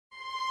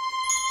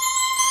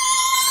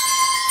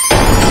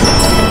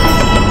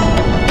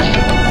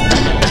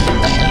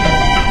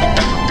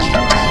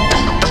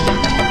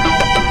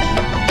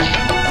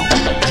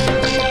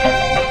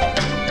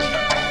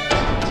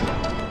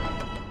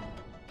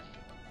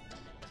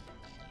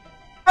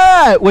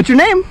right. What's your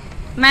name?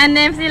 My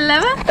name's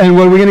 11. And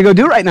what are we going to go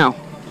do right now?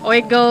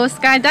 We go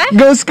skydive.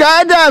 Go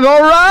skydive.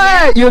 All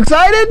right. You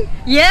excited?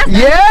 Yes.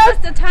 Yeah?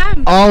 That's the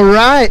time. All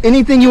right.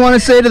 Anything you want to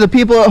say to the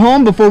people at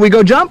home before we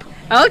go jump?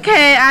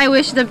 Okay, I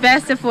wish the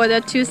best for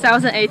the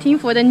 2018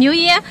 for the new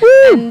year.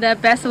 Woo! And the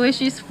best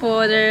wishes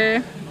for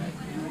the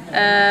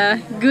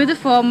good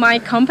for my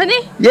company.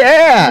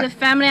 Yeah. The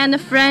family and the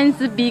friends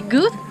be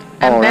good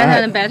and All better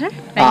right. and better.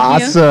 Thank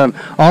you. Awesome.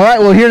 All right.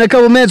 Well, here in a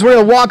couple minutes, we're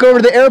going to walk over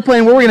to the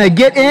airplane where we're going to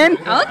get in,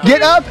 Okay.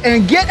 get up,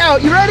 and get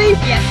out. You ready?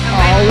 Yes.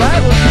 All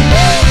right. We'll see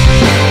you.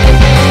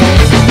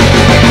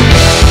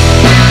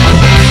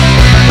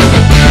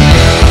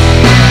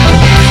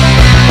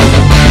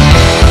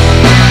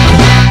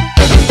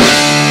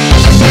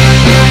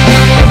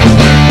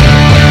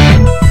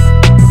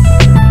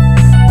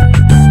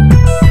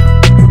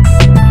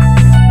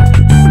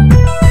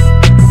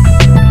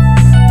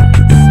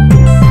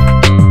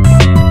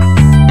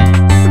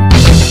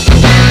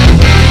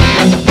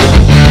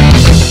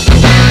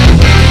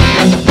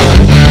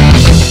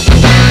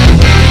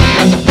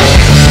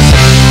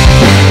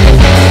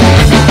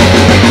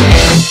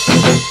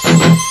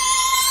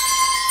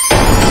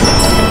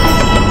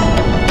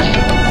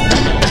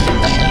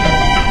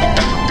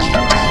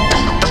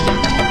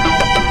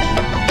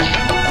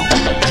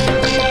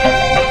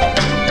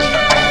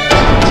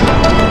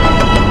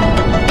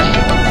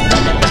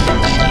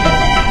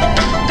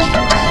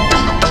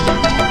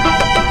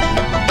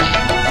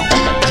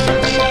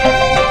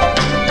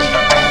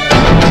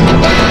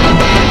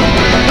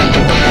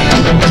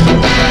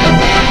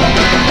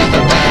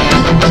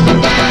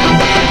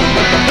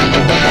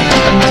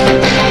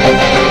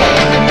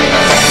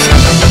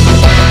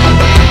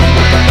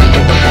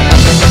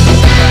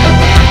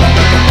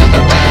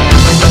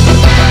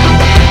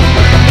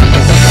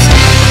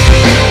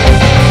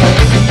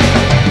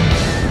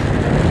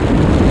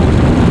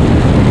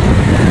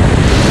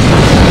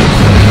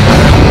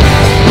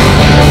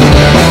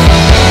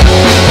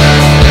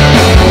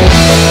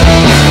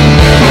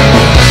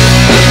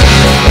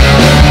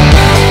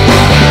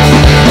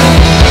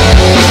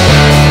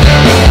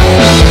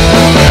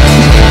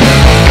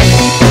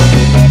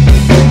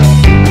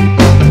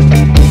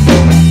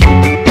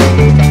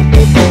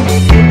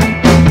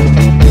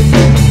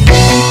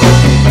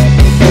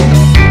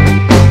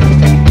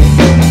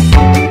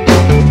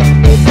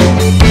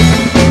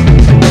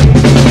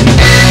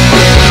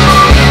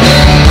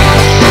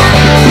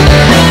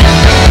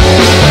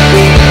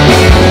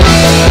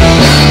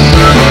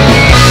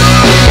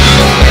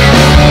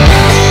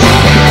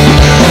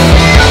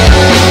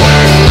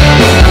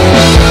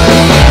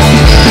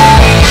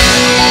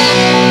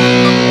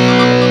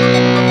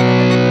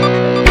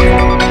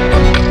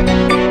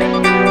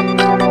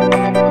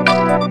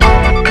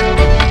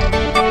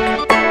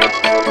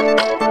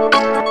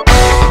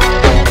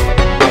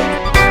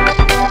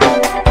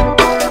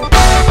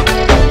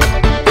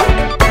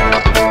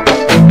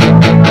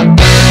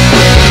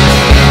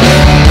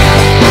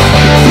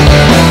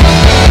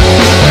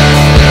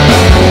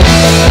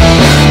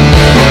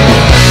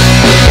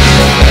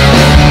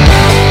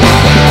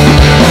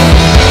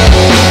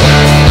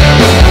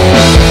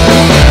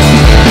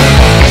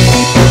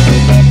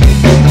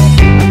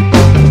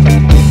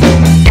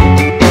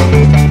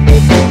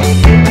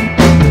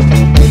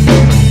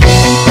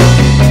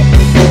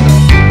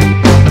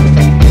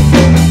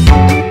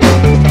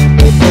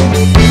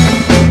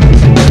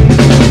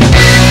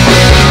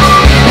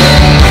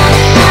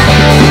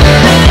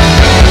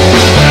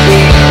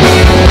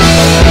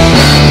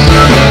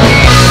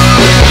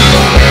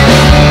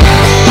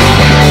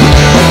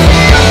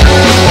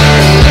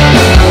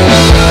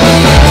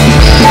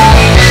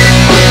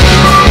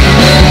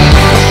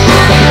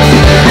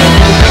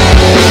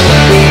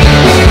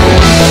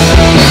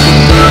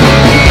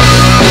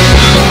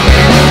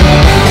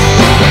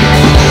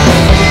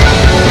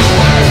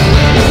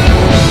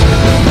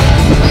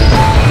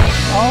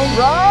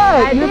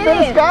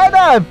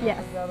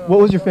 Yes. What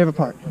was your favorite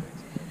part?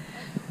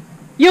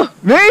 You.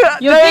 Me?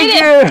 Thank you.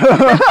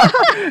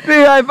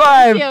 Big high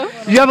five. Thank you.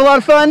 Did you have a lot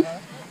of fun?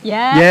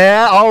 Yeah.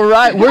 Yeah, all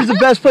right. Where's the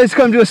best place to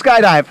come do a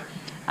skydive?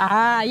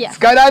 Yes.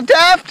 Skydive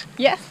Taft?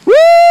 Yes.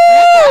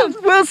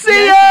 Woo! We'll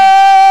see ya!